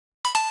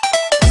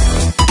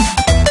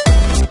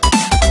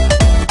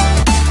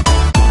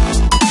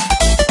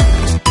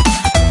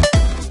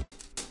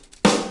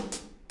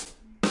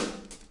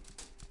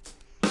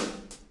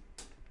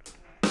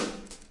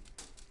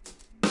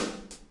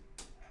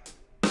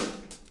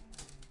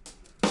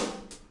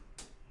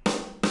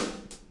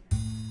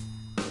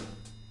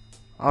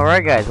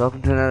Alright guys,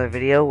 welcome to another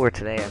video where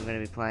today I'm going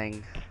to be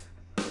playing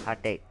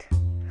Hot Date.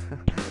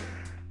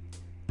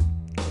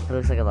 It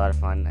looks like a lot of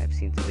fun. I've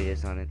seen some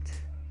videos on it.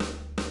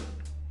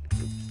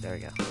 Oops, there we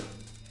go.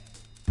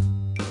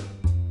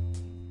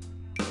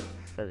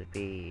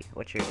 Freddy,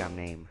 what's your dumb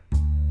name?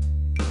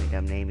 My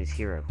dumb name is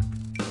Hero.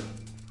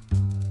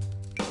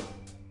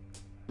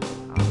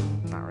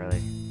 Not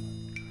really.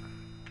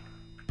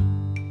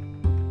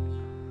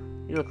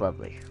 You look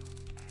lovely.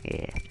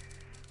 Yeah.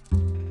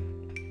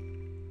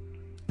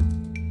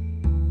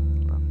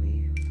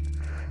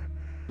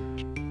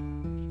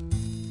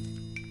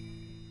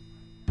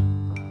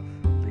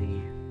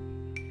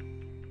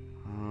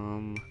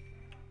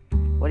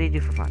 What do you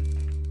do for fun?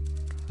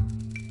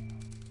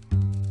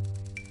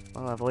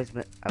 Well, I've always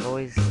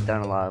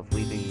done a lot of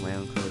weaving my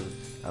own clothes.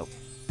 Oh,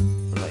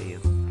 what about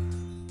you?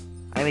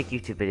 I make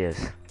YouTube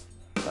videos.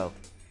 Oh.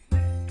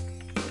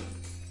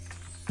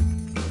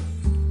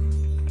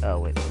 Oh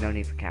wait, no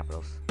need for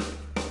capitals.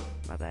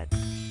 My bad.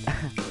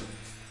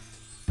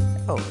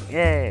 Oh,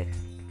 yay!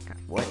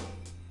 What?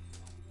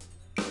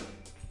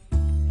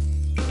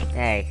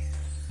 Hey,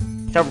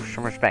 some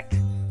respect.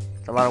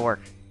 It's a lot of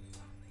work.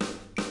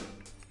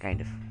 Kind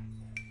of.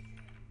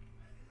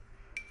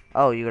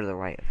 Oh, you go to the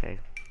right, okay.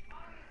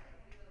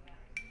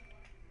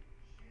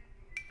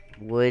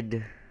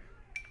 Would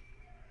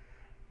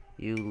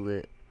you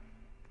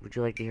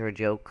like to hear a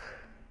joke?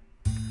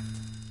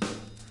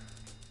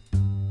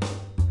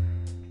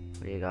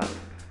 What do you got?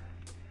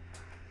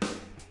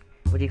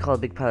 What do you call a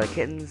big pile of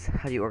kittens?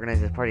 How do you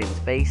organize a party in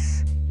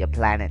space? You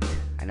plan it.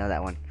 I know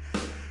that one.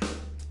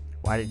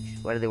 Why did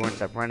they weren't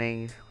stop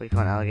running? What do you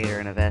call an alligator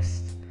in a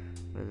vest?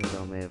 Where does the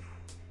bell move?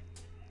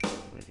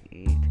 What do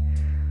you eat?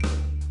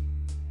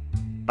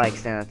 Bike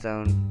stand on its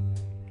own.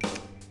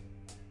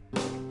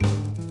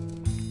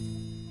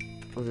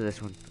 What was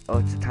this one? Oh,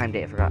 it's a time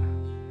date, I forgot.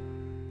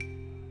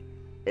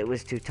 It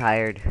was too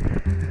tired.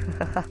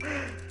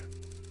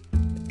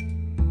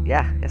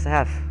 Yeah, yes I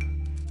have.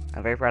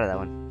 I'm very proud of that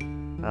one.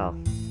 Oh.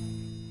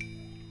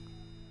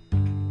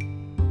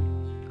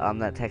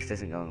 That text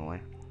isn't going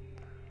away.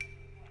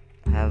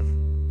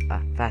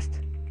 Fast.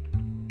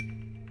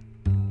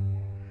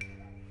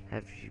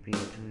 Have you been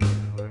doing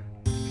it before?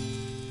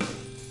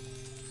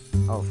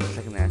 Oh, for a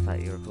second there I thought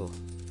you were cool.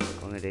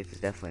 Going on dates is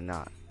definitely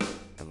not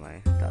in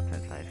my top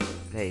 10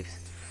 faves.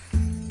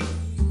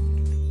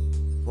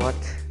 What?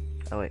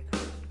 Oh wait.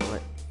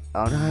 What?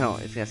 Oh no,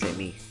 it's gonna say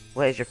me.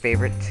 What is your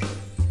favorite?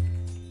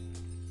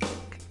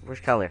 Where's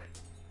color?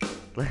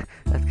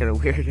 That's kinda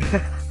weird.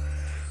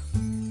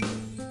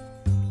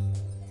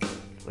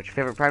 What's your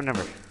favorite prime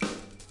number?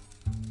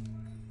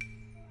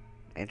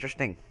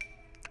 Interesting.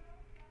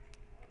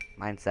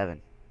 Mine's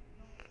 7.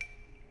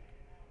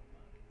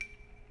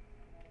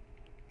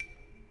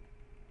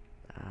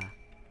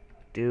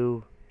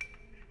 Do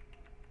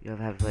you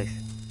have a place?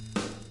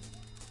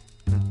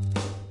 No.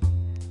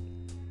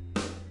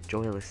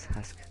 Joyless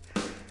husk.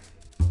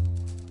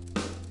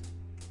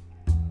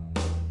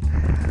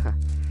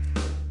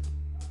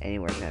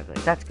 Anywhere can have a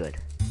place. That's good.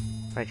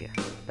 Right here.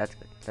 That's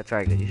good. That's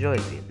very good. You should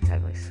always be in the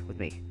type place with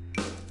me.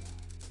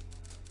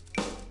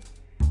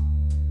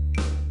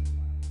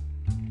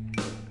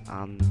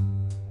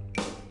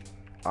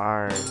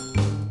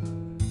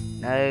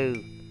 No.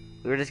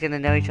 We were just gonna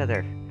know each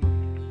other.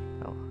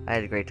 Oh, I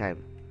had a great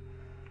time.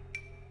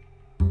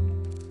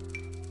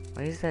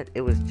 Why is that?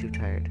 It was too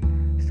tired.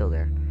 Still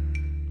there.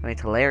 I mean,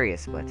 it's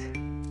hilarious, but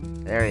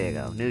there you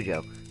go. New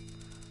joke.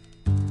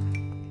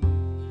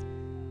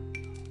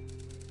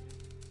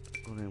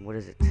 Oh, man, what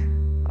is it?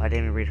 Oh, I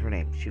didn't even read her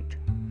name. Shoot.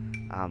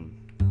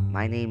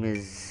 My name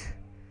is.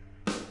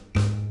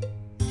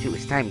 Shoot,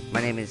 it's time.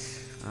 My name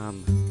is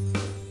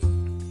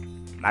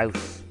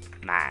Mouse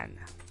Man.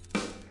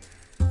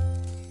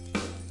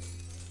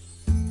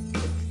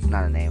 It's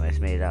not a name. I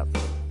just made it up.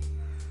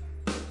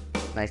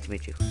 Nice to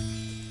meet you.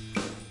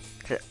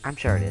 I'm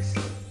sure it is.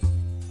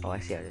 Oh, I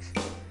see how it is.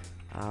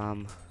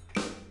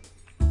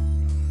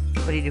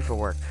 What do you do for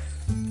work?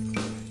 I'm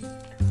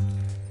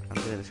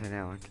doing this right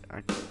now.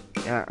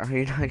 Are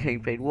you not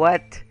getting paid?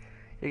 What?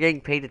 You're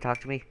getting paid to talk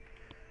to me?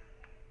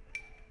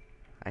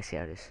 I see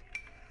how it is.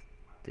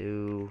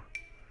 Do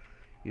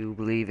you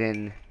believe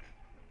in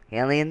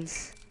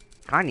aliens?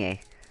 Kanye?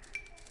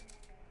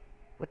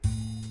 What?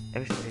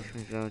 Ever since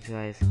experience going to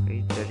eyes, are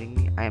you judging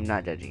me? I am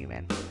not judging you,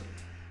 man.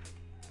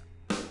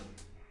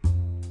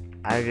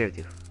 I agree with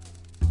you.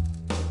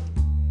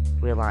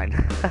 We align.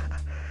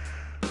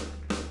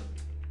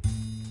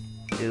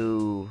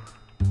 Do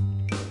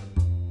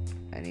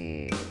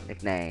any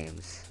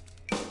nicknames?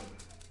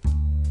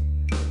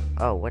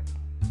 Oh, what?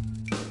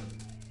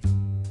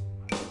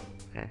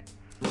 Okay.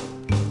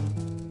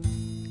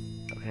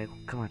 Okay,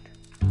 come on.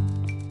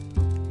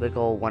 Big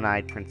ol'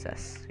 one-eyed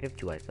princess. You have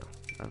 2 eyes though.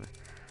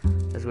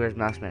 That's weird as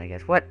Mouse Man, I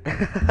guess. What?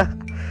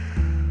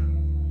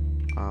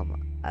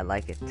 I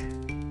like it.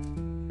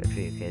 Good for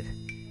you, kid.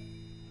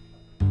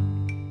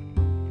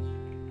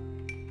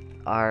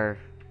 Are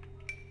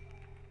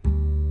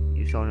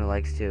you someone who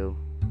likes to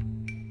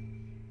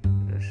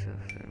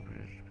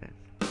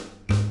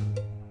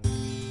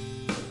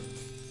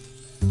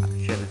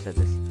said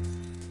this.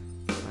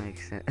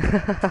 Makes sense.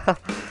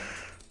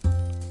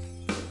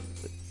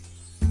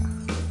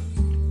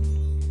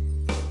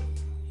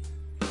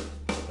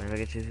 What do I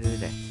get you to do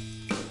today?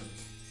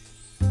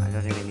 I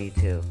don't even need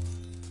to.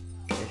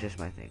 It's just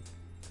my thing.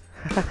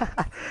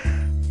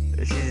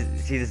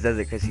 She just does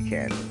it because she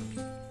can.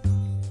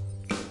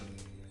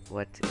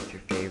 What is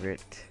your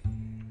favorite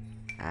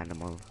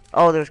animal?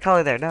 Oh, there's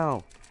color there.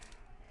 No.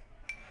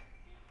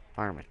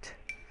 Marmot.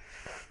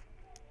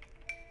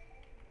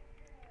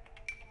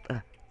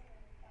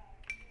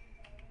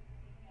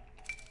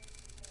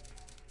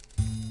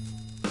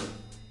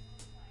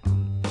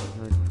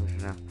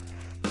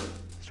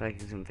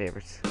 Striking some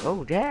favorites.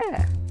 Oh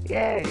yeah!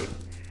 Yay!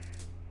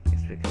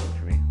 It's big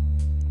for me.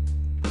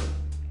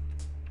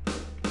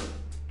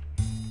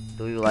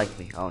 Do you like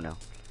me? Oh no.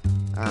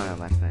 I don't know,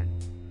 my friend.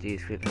 Do you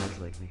sweet pants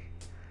like me?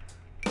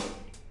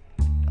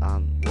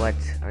 What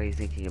are you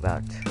thinking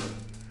about?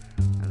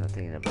 I'm not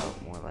thinking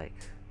about more like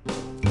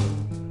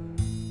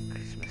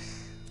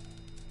Christmas.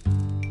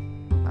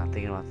 Not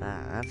thinking about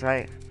that. That's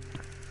right.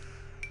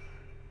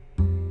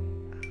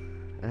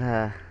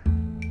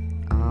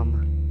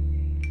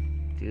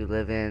 Do you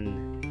live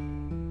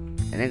in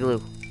an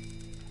igloo?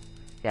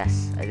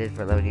 Yes, I did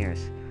for 11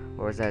 years.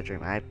 Or was that a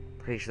dream? I'm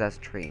pretty sure that's a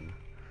dream.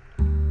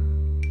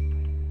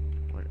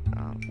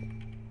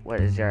 What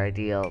is your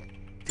ideal?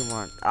 Come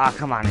on. Ah,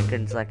 come on, I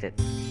couldn't select it.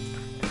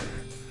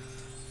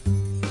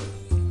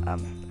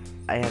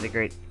 I had a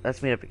great...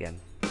 Let's meet up again.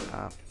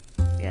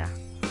 Yeah.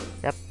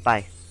 Yep,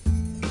 bye.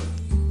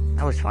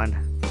 That was fun.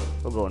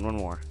 We'll go in one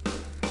more.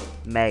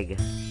 Meg.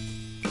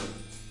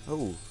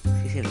 Oh,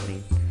 she seems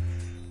mean.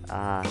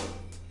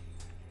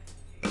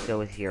 Let's go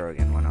with Hero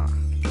again, why not?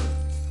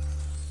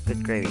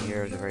 Good gravy,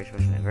 Hero is a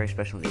very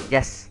special need.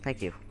 Yes,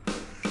 thank you.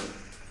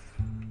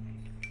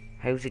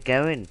 How's it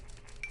going?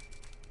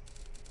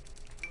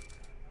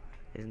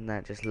 Isn't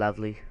that just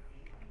lovely?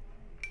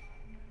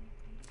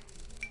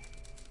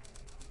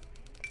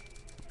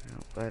 No,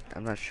 but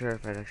I'm not sure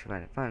if I'd actually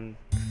find it fun.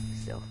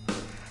 Still.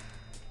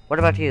 What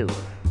about you?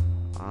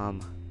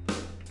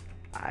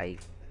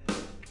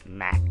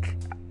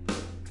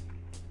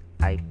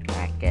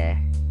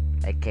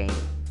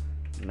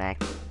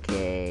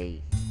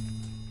 MAKEA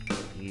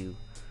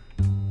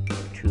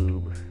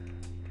YouTube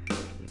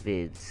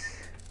Vids.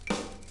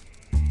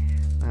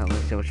 I don't know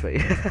so much about you.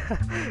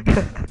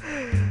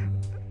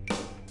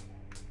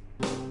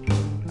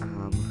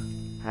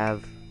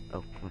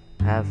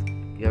 Have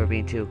you ever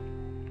been to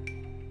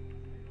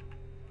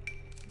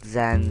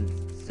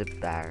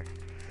Zanzibar?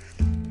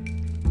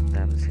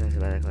 I'm discussing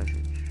about that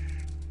question.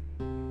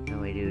 No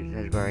way, dude.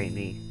 Zanzibar ain't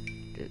me.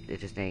 It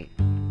just ain't.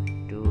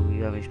 Do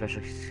you have any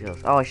special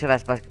skills? Oh, I should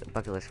have asked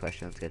bucket list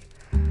question. That's good.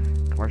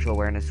 Commercial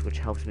awareness, which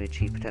helps me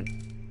achieve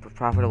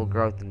profitable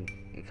growth in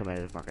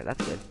competitive market.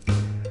 That's good.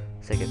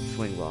 Second,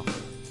 swing ball.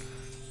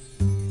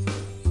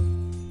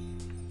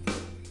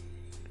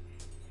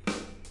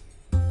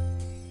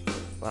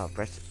 Wow,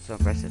 so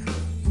impressive.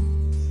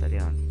 Study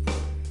on.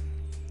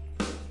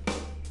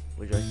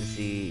 Would you like to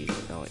see?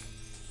 No, wait.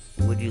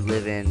 Would you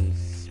live in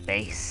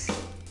space?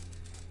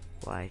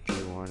 Why do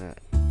you wanna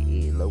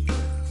elope?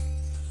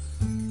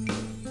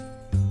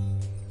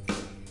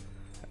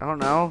 I don't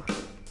know.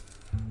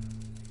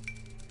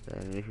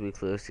 Then we can be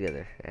close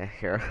together.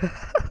 Here.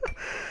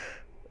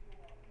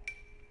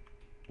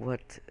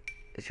 What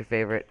is your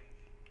favorite?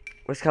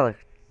 What's color?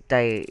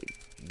 I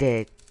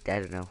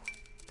don't know.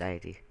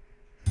 Deity.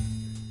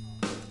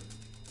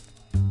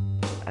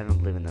 I don't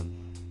believe in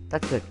them.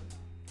 That's good.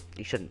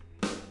 You shouldn't.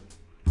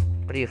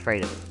 What are you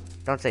afraid of?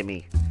 Don't say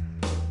me.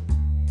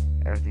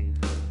 Everything.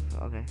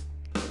 Okay.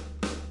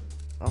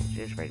 Oh, she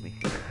just afraid of me.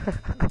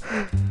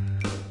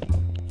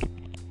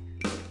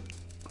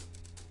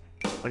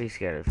 What are you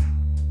scared of?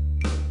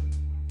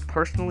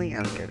 Personally,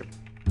 I'm scared of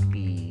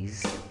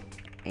bees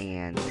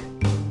and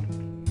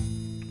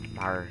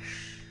marshmallows.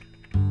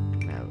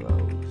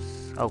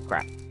 Oh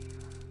crap.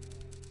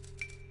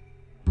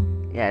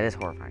 Yeah, it is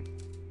horrifying.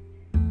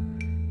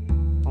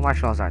 Well,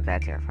 marshmallows aren't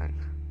that terrifying.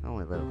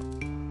 Only a little.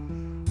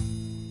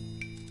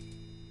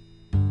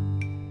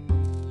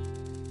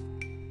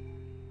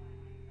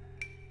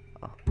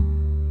 Oh.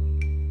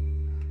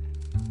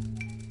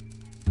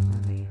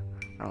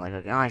 I don't like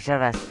cooking. Oh, I should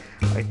have asked.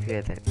 I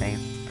created that thing.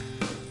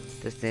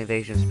 Just the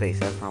invasion of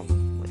space, I have a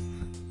problem with.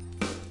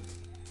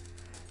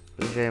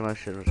 Who's very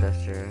emotional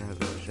gesture? I have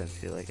a chance to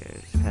feel like I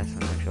just passed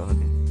on actual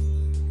hooking.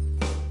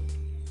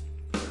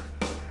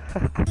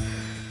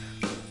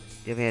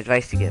 Do you have any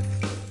advice to give?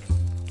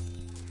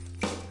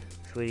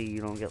 Sweetie,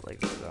 you don't get like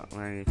this without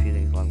learning a few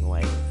things along the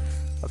way.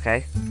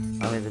 Okay?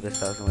 I'll leave the good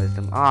stuff and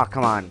wisdom. Oh,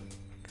 come on.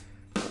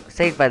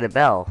 Saved by the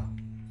Bell.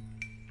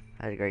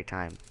 I had a great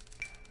time.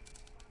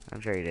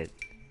 I'm sure you did.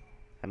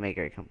 I made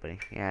great company.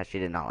 Yeah, she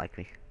did not like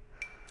me.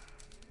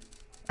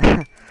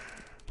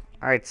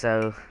 Alright,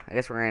 so I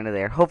guess we're gonna end it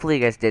there. Hopefully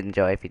you guys did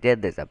enjoy. If you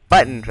did, there's a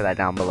button for that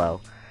down below.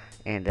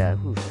 And,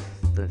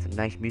 there's some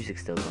nice music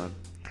still going.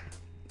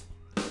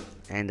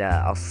 And,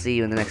 I'll see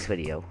you in the next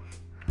video.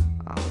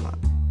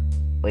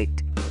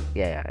 Wait.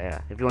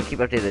 Yeah. If you want to keep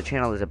updated to the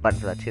channel, there's a button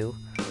for that too.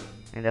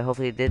 And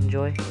hopefully you did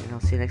enjoy, and I'll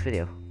see you next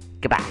video.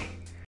 Goodbye.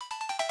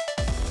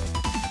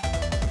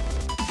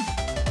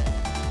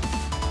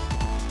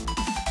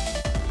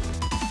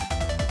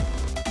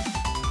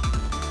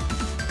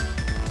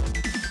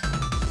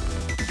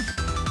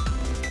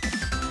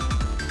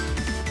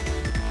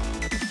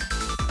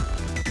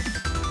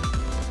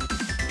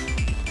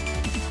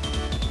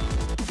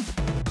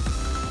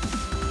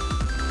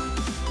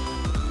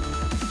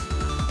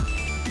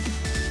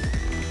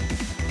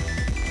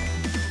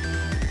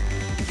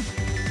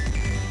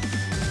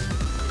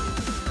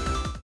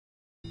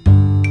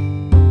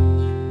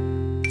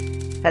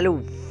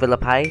 Hello,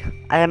 Philippi.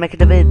 I am MAKEA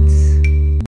YOUTOOV VIDS.